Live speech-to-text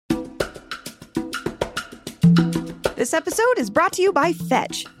This episode is brought to you by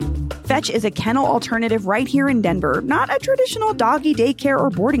Fetch. Fetch is a kennel alternative right here in Denver, not a traditional doggy daycare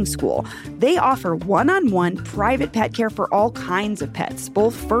or boarding school. They offer one-on-one private pet care for all kinds of pets,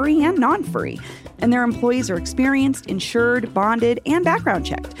 both furry and non-furry. And their employees are experienced, insured, bonded, and background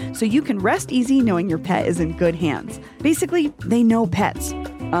checked, so you can rest easy knowing your pet is in good hands. Basically, they know pets.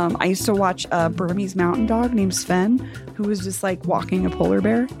 I used to watch a Burmese mountain dog named Sven, who was just like walking a polar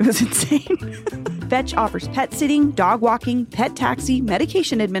bear. It was insane. Fetch offers pet sitting, dog walking, pet taxi,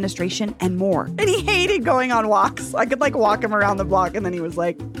 medication administration, and more. And he hated going on walks. I could like walk him around the block, and then he'd just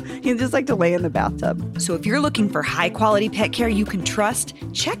like to lay in the bathtub. So if you're looking for high quality pet care you can trust,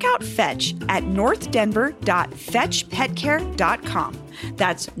 check out Fetch at northdenver.fetchpetcare.com.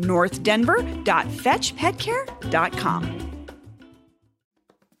 That's northdenver.fetchpetcare.com.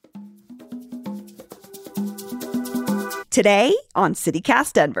 Today on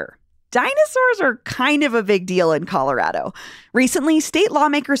CityCast Denver, dinosaurs are kind of a big deal in Colorado. Recently, state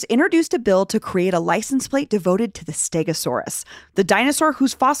lawmakers introduced a bill to create a license plate devoted to the Stegosaurus, the dinosaur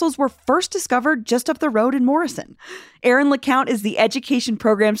whose fossils were first discovered just up the road in Morrison. Erin LeCount is the Education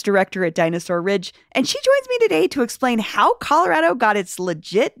Programs Director at Dinosaur Ridge, and she joins me today to explain how Colorado got its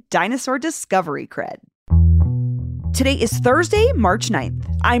legit dinosaur discovery cred. Today is Thursday, March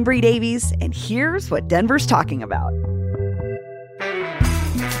 9th. I'm Bree Davies, and here's what Denver's talking about.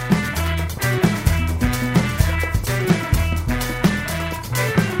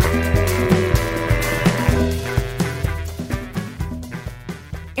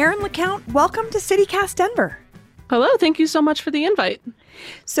 Erin LeCount, welcome to CityCast Denver. Hello, thank you so much for the invite.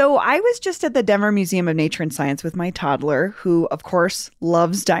 So I was just at the Denver Museum of Nature and Science with my toddler, who, of course,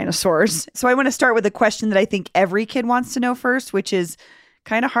 loves dinosaurs. So I want to start with a question that I think every kid wants to know first, which is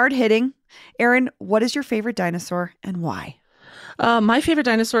kind of hard-hitting. Erin, what is your favorite dinosaur and why? My favorite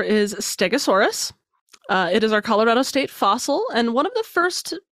dinosaur is Stegosaurus. It is our Colorado state fossil, and one of the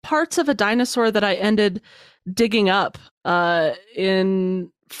first parts of a dinosaur that I ended digging up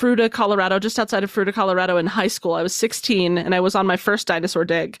in Fruita, Colorado, just outside of Fruita, Colorado in high school. I was 16 and I was on my first dinosaur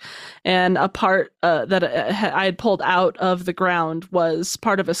dig. And a part that I had pulled out of the ground was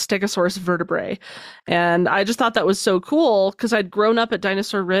part of a Stegosaurus vertebrae. And I just thought that was so cool because I'd grown up at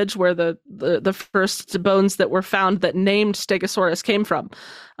Dinosaur Ridge where the first bones that were found that named Stegosaurus came from.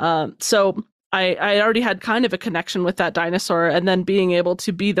 So I already had kind of a connection with that dinosaur, and then being able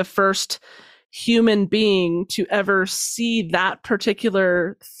to be the first human being to ever see that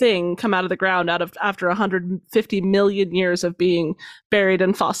particular thing come out of the ground after 150 million years of being buried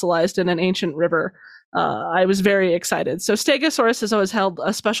and fossilized in an ancient river. I was very excited. So Stegosaurus has always held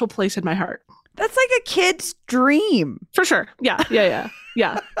a special place in my heart. That's like a kid's dream. For sure. Yeah.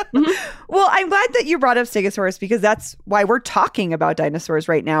 Mm-hmm. Well, I'm glad that you brought up Stegosaurus because that's why we're talking about dinosaurs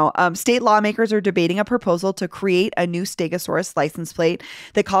right now. State lawmakers are debating a proposal to create a new Stegosaurus license plate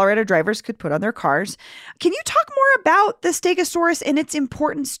that Colorado drivers could put on their cars. Can you talk more about the Stegosaurus and its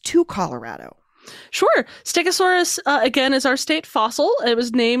importance to Colorado? Sure. Stegosaurus, again, is our state fossil. It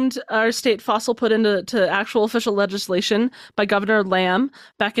was named our state fossil, put into actual official legislation by Governor Lamb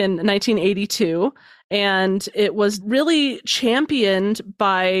back in 1982. And it was really championed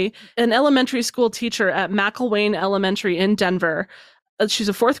by an elementary school teacher at McElwain Elementary in Denver. She's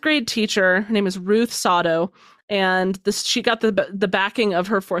a fourth grade teacher. Her name is Ruth Sato. And she got the backing of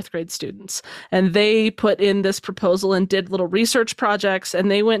her fourth grade students. And they put in this proposal and did little research projects.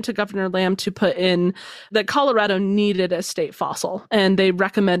 And they went to Governor Lamb to put in that Colorado needed a state fossil. And they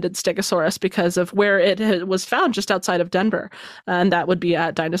recommended Stegosaurus because of where it was found just outside of Denver. And that would be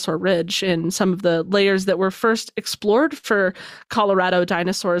at Dinosaur Ridge in some of the layers that were first explored for Colorado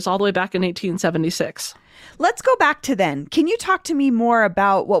dinosaurs all the way back in 1876. Let's go back to then. Can you talk to me more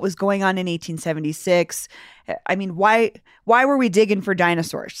about what was going on in 1876? I mean, why were we digging for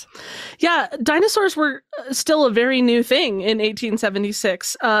dinosaurs? Yeah, dinosaurs were still a very new thing in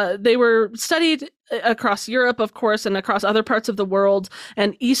 1876. They were studied across Europe, of course, and across other parts of the world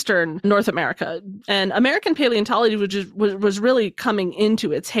and Eastern North America. And American paleontology was really coming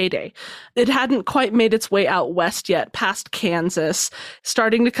into its heyday. It hadn't quite made its way out west yet, past Kansas,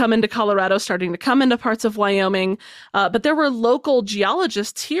 starting to come into Colorado, starting to come into parts of Wyoming. But there were local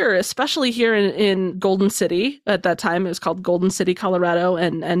geologists here, especially here in Golden City. At that time, it was called Golden City, Colorado,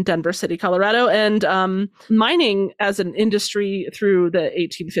 and Denver City, Colorado. And mining as an industry through the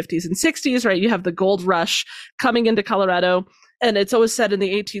 1850s and 60s, right? You have the gold rush coming into Colorado. And it's always said in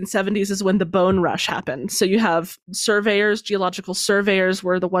the 1870s is when the bone rush happened. So you have surveyors, geological surveyors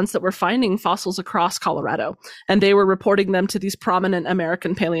were the ones that were finding fossils across Colorado, and they were reporting them to these prominent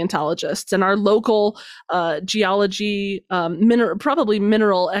American paleontologists. And our local geology, probably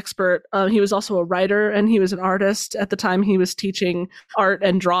mineral expert, he was also a writer and he was an artist. At the time, he was teaching art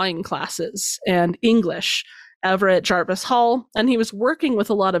and drawing classes and English over at Jarvis Hall, and he was working with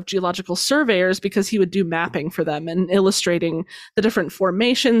a lot of geological surveyors because he would do mapping for them and illustrating the different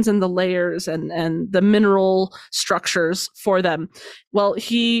formations and the layers and the mineral structures for them. Well,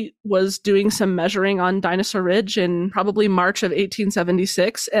 he was doing some measuring on Dinosaur Ridge in probably March of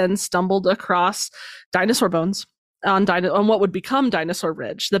 1876 and stumbled across dinosaur bones on what would become Dinosaur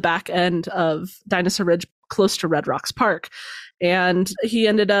Ridge, the back end of Dinosaur Ridge close to Red Rocks Park. And he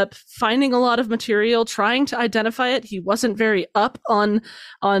ended up finding a lot of material, trying to identify it. He wasn't very up on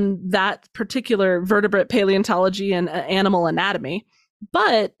that particular vertebrate paleontology and animal anatomy,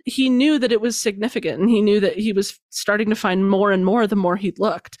 but he knew that it was significant, and he knew that he was starting to find more and more the more he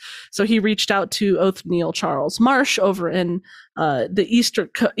looked. So he reached out to Othniel Charles Marsh over in the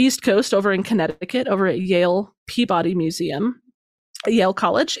East Coast, over in Connecticut, over at Yale Peabody Museum, Yale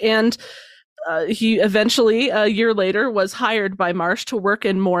College, and he eventually, a year later, was hired by Marsh to work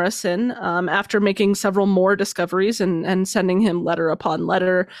in Morrison after making several more discoveries and sending him letter upon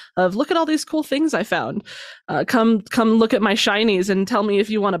letter of, look at all these cool things I found. Come look at my shinies and tell me if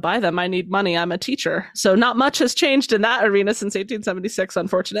you want to buy them. I need money. I'm a teacher. So not much has changed in that arena since 1876,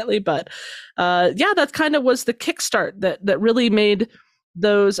 unfortunately. But that kind of was the kickstart that really made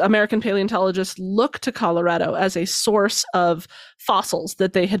those American paleontologists look to Colorado as a source of fossils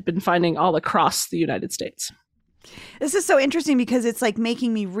that they had been finding all across the United States. This is so interesting because it's like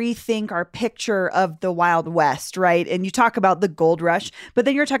making me rethink our picture of the Wild West, right? And you talk about the gold rush, but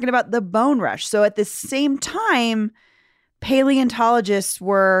then you're talking about the bone rush. So at the same time, paleontologists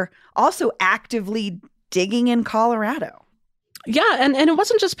were also actively digging in Colorado. Yeah, and it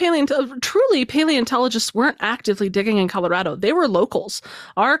wasn't just truly paleontologists weren't actively digging in Colorado. They were locals.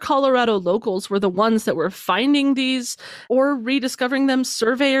 Our Colorado locals were the ones that were finding these or rediscovering them.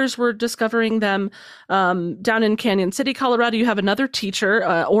 Surveyors were discovering them. Down in Canyon City, Colorado, you have another teacher,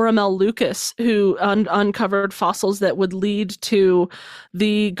 Oramel Lucas, who uncovered fossils that would lead to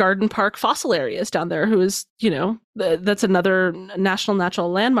the Garden Park fossil areas down there, who is, that's another national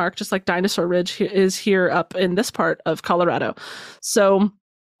natural landmark, just like Dinosaur Ridge is here up in this part of Colorado. So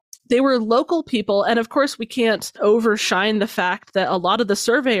they were local people. And of course, we can't overshine the fact that a lot of the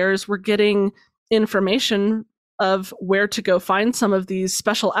surveyors were getting information of where to go find some of these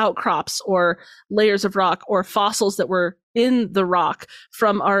special outcrops or layers of rock or fossils that were in the rock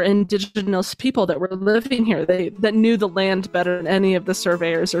from our indigenous people that were living here. That knew the land better than any of the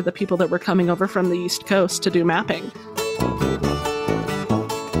surveyors or the people that were coming over from the East Coast to do mapping.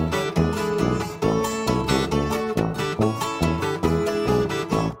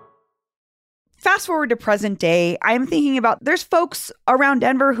 Fast forward to present day, I'm thinking about there's folks around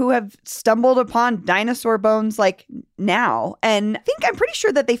Denver who have stumbled upon dinosaur bones like now. And I'm pretty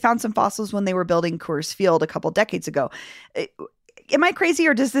sure that they found some fossils when they were building Coors Field a couple decades ago. Am I crazy,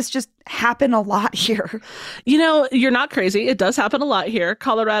 or does this just happen a lot here? You're not crazy. It does happen a lot here.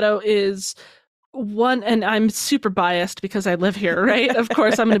 Colorado is one, and I'm super biased because I live here, right? Of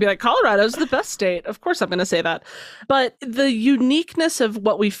course, I'm going to be like, Colorado's the best state. Of course, I'm going to say that. But the uniqueness of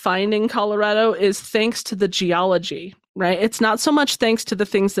what we find in Colorado is thanks to the geology, right? It's not so much thanks to the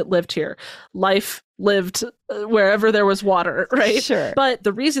things that lived here. Life lived wherever there was water, right? Sure. But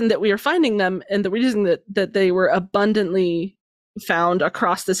the reason that we are finding them, and the reason that they were abundantly found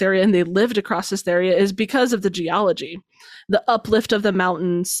across this area and they lived across this area, is because of the geology. The uplift of the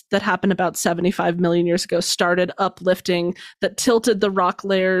mountains that happened about 75 million years ago started uplifting, that tilted the rock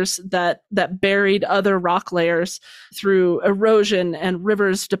layers, that buried other rock layers through erosion and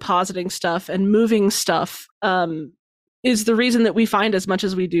rivers depositing stuff and moving stuff, is the reason that we find as much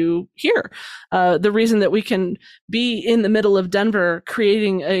as we do here. The reason that we can be in the middle of Denver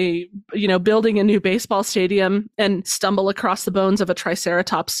creating building a new baseball stadium and stumble across the bones of a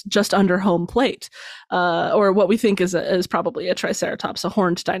Triceratops just under home plate, or what we think is probably a Triceratops, a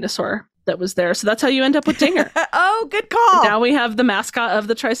horned dinosaur that was there. So that's how you end up with Dinger. Oh, good call. Now we have the mascot of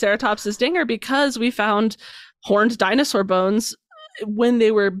the Triceratops is Dinger because we found horned dinosaur bones when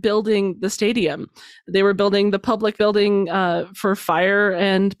they were building the stadium. They were building the public building for fire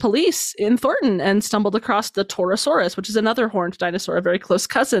and police in Thornton and stumbled across the Torosaurus, which is another horned dinosaur, a very close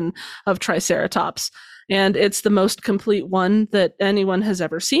cousin of Triceratops. And it's the most complete one that anyone has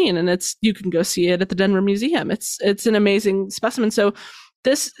ever seen. And you can go see it at the Denver Museum. It's an amazing specimen. So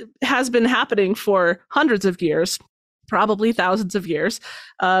this has been happening for hundreds of years. probably thousands of years,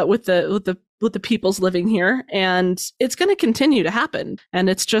 with the peoples living here, and it's going to continue to happen. And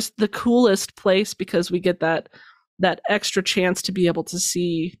it's just the coolest place because we get that extra chance to be able to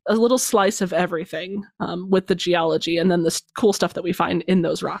see a little slice of everything with the geology and then this cool stuff that we find in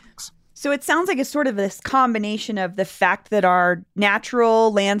those rocks. So it sounds like it's sort of this combination of the fact that our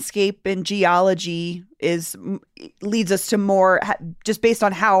natural landscape and geology leads us to more, just based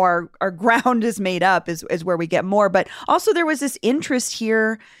on how our ground is made up is where we get more. But also there was this interest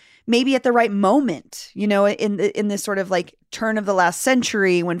here, maybe at the right moment, in this sort of like turn of the last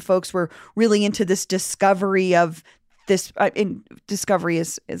century when folks were really into this discovery of this. Discovery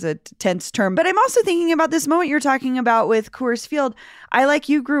is a tense term, but I'm also thinking about this moment you're talking about with Coors Field. I, like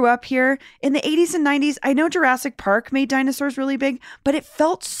you, grew up here in the 80s and 90s. I know Jurassic Park made dinosaurs really big, but it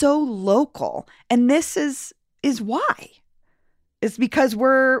felt so local. And this is why. It's because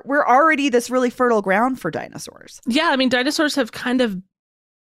we're already this really fertile ground for dinosaurs. Yeah, I mean, dinosaurs have kind of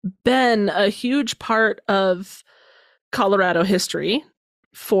been a huge part of Colorado history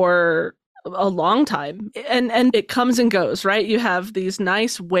for a long time, and it comes and goes, right? You have these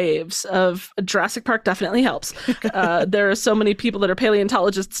nice waves of Jurassic Park. Definitely helps. There are so many people that are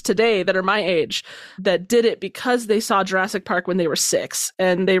paleontologists today that are my age that did it because they saw Jurassic Park when they were 6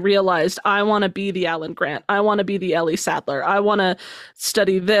 and they realized, I want to be the Alan Grant, I want to be the Ellie Sattler, I want to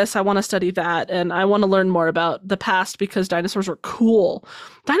study this, I want to study that, and I want to learn more about the past because dinosaurs are cool.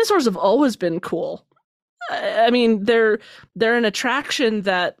 Dinosaurs have always been cool. I mean, they're an attraction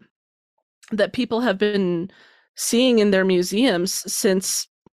that people have been seeing in their museums since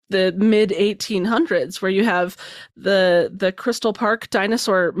the mid 1800s, where you have the Crystal Park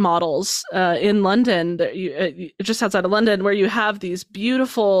dinosaur models in London, just outside of London, where you have these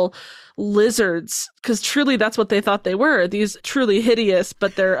beautiful lizards, because truly that's what they thought they were, these truly hideous,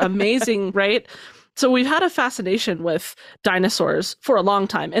 but they're amazing, right? So we've had a fascination with dinosaurs for a long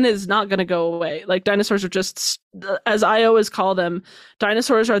time, and it is not going to go away. Like, dinosaurs are just, as I always call them,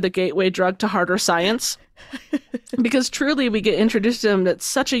 dinosaurs are the gateway drug to harder science. Because truly we get introduced to them at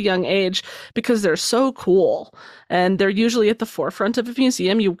such a young age because they're so cool. And they're usually at the forefront of a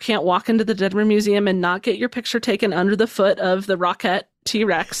museum. You can't walk into the Denver Museum and not get your picture taken under the foot of the Rocket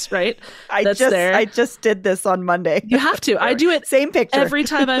T-Rex, right? I just did this on Monday. You have to. I do it. Same picture. Every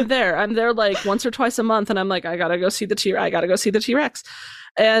time I'm there. I'm there like once or twice a month, and I'm like, I gotta go see the T-Rex.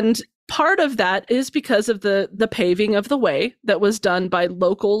 And part of that is because of the paving of the way that was done by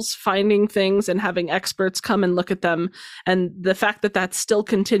locals finding things and having experts come and look at them. And the fact that still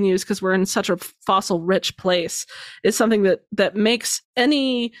continues because we're in such a fossil rich place is something that makes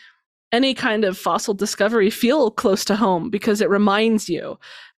any kind of fossil discovery feel close to home, because it reminds you.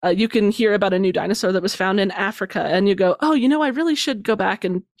 You can hear about a new dinosaur that was found in Africa and you go, oh, I really should go back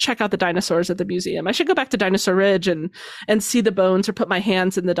and check out the dinosaurs at the museum. I should go back to Dinosaur Ridge and see the bones or put my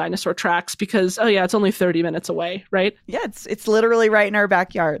hands in the dinosaur tracks because, oh yeah, it's only 30 minutes away, right? Yeah, it's literally right in our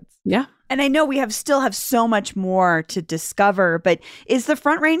backyards. Yeah. And I know we still have so much more to discover, but is the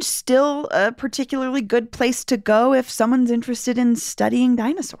Front Range still a particularly good place to go if someone's interested in studying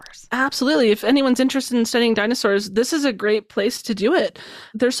dinosaurs? Absolutely. If anyone's interested in studying dinosaurs, this is a great place to do it.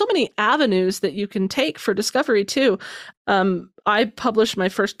 There's so many avenues that you can take for discovery too. I published my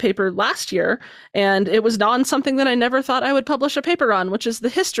first paper last year, and it was on something that I never thought I would publish a paper on, which is the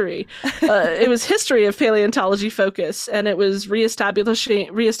history. It was history of paleontology focus, and it was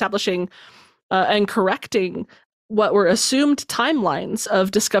reestablishing and correcting what were assumed timelines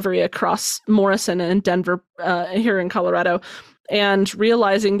of discovery across Morrison and Denver here in Colorado, and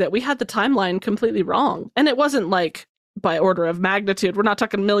realizing that we had the timeline completely wrong. And it wasn't like by order of magnitude. We're not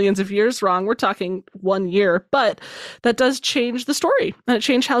talking millions of years wrong. We're talking 1 year, but that does change the story, and it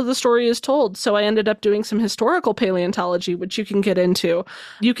changed how the story is told. So I ended up doing some historical paleontology, which you can get into.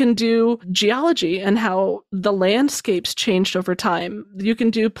 You can do geology and how the landscapes changed over time. You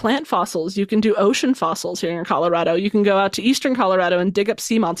can do plant fossils. You can do ocean fossils here in Colorado. You can go out to eastern Colorado and dig up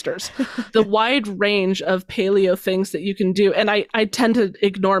sea monsters. The wide range of paleo things that you can do. And I tend to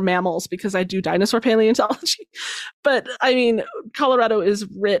ignore mammals because I do dinosaur paleontology. But I mean, Colorado is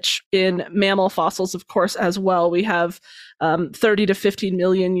rich in mammal fossils, of course, as well. We have 30 to 50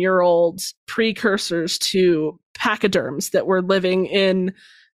 million year old precursors to pachyderms that were living in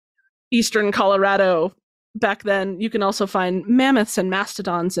eastern Colorado back then. You can also find mammoths and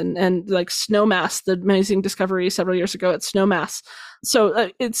mastodons and like snowmass, the amazing discovery several years ago at Snowmass. So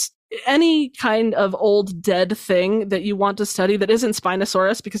it's any kind of old dead thing that you want to study that isn't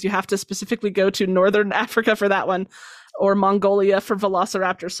Spinosaurus, because you have to specifically go to northern Africa for that one, or Mongolia for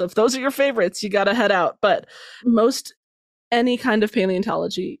velociraptors. So if those are your favorites, you got to head out. But most any kind of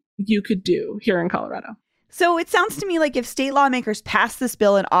paleontology you could do here in Colorado. So it sounds to me like if state lawmakers pass this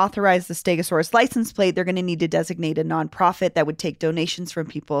bill and authorize the Stegosaurus license plate, they're going to need to designate a nonprofit that would take donations from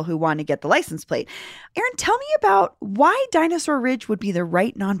people who want to get the license plate. Erin, tell me about why Dinosaur Ridge would be the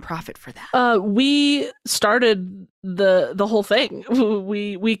right nonprofit for that. We started the whole thing.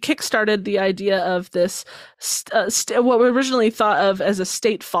 We kickstarted the idea of this what we originally thought of as a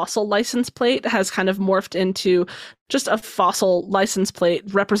state fossil license plate has kind of morphed into just a fossil license plate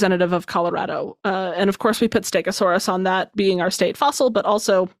representative of Colorado. And of course we put Stegosaurus on that being our state fossil, but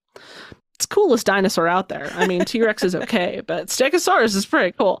also it's coolest dinosaur out there. I mean, T-Rex is okay, but Stegosaurus is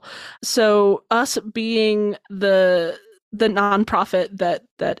pretty cool. So us being the nonprofit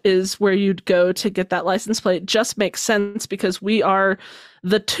that is where you'd go to get that license plate just makes sense because we are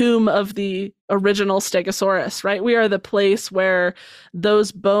the tomb of the original Stegosaurus, right? We are the place where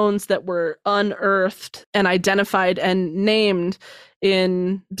those bones that were unearthed and identified and named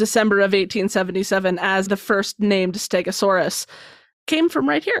in December of 1877 as the first named Stegosaurus came from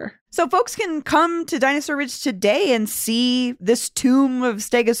right here. So folks can come to Dinosaur Ridge today and see this tomb of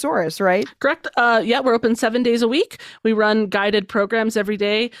Stegosaurus, right? Correct. Yeah, we're open 7 days a week. We run guided programs every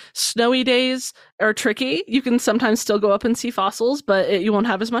day. Snowy days are tricky. You can sometimes still go up and see fossils, but you won't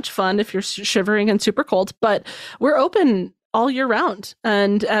have as much fun if you're shivering and super cold. But we're open all year round.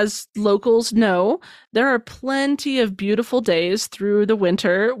 And as locals know, there are plenty of beautiful days through the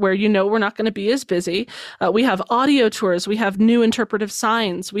winter where we're not going to be as busy. We have audio tours. We have new interpretive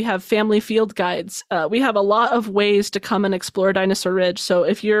signs. We have family field guides. We have a lot of ways to come and explore Dinosaur Ridge. So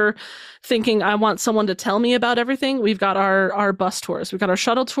if you're thinking, I want someone to tell me about everything, we've got our bus tours. We've got our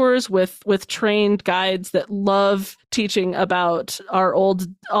shuttle tours with trained guides that love teaching about our old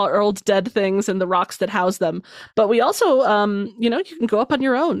dead things and the rocks that house them. But we also, you can go up on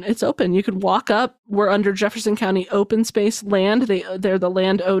your own. It's open. You can walk up. We're under Jefferson County open space land. They're the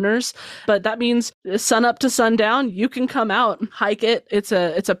land owners, but that means sun up to sundown. You can come out, hike it. It's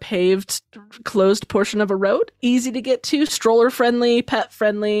a paved, closed portion of a road, easy to get to, stroller friendly, pet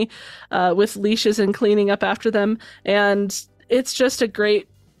friendly, with leashes and cleaning up after them. And it's just a great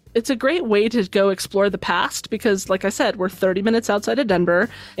way to go explore the past because, like I said, we're 30 minutes outside of Denver,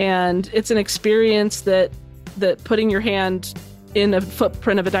 and it's an experience that putting your hand in a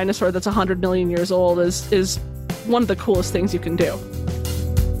footprint of a dinosaur that's 100 million years old is one of the coolest things you can do.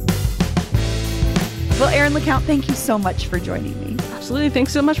 Well, Erin LeCount, thank you so much for joining me. Absolutely.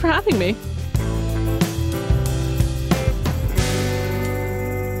 Thanks so much for having me.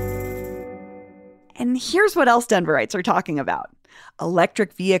 And here's what else Denverites are talking about.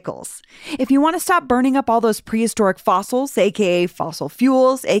 Electric vehicles. If you want to stop burning up all those prehistoric fossils, aka fossil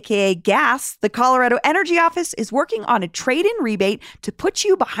fuels, aka gas, the Colorado Energy Office is working on a trade-in rebate to put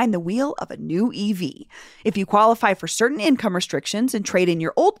you behind the wheel of a new EV. If you qualify for certain income restrictions and trade in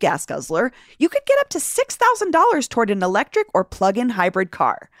your old gas guzzler, you could get up to $6,000 toward an electric or plug-in hybrid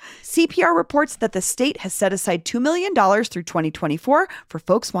car. CPR reports that the state has set aside $2 million through 2024 for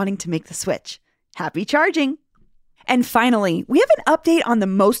folks wanting to make the switch. Happy charging! And finally, we have an update on the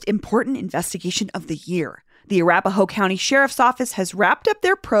most important investigation of the year. The Arapahoe County Sheriff's Office has wrapped up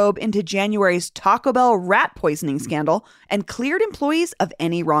their probe into January's Taco Bell rat poisoning scandal and cleared employees of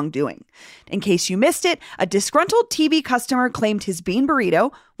any wrongdoing. In case you missed it, a disgruntled TB customer claimed his bean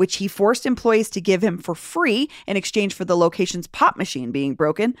burrito, which he forced employees to give him for free in exchange for the location's pop machine being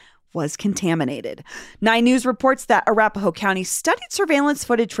broken, was contaminated. 9 News reports that Arapahoe County studied surveillance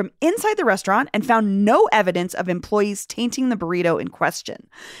footage from inside the restaurant and found no evidence of employees tainting the burrito in question.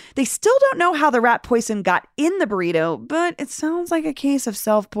 They still don't know how the rat poison got in the burrito, but it sounds like a case of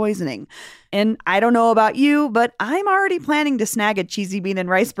self-poisoning. And I don't know about you, but I'm already planning to snag a cheesy bean and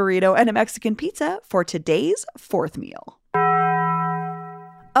rice burrito and a Mexican pizza for today's 4th meal.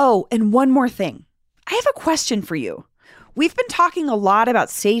 Oh, and one more thing. I have a question for you. We've been talking a lot about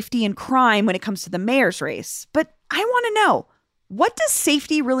safety and crime when it comes to the mayor's race, but I want to know, what does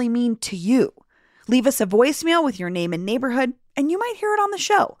safety really mean to you? Leave us a voicemail with your name and neighborhood, and you might hear it on the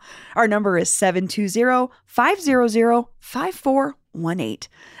show. Our number is 720-500-5418.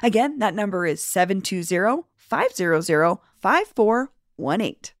 Again, that number is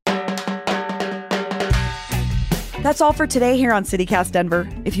 720-500-5418. That's all for today here on CityCast Denver.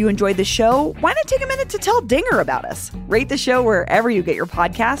 If you enjoyed the show, why not take a minute to tell Dinger about us? Rate the show wherever you get your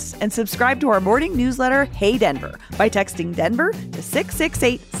podcasts and subscribe to our morning newsletter, Hey Denver, by texting Denver to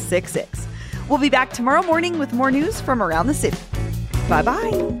 66866. We'll be back tomorrow morning with more news from around the city.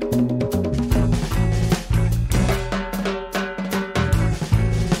 Bye-bye.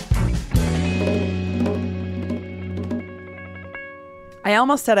 I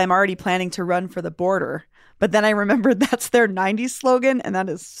almost said I'm already planning to run for the border, But then I remembered that's their 90s slogan, and that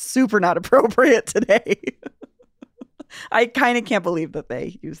is super not appropriate today. I kind of can't believe that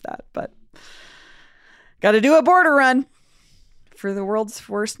they use that, but got to do a border run for the world's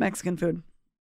worst Mexican food.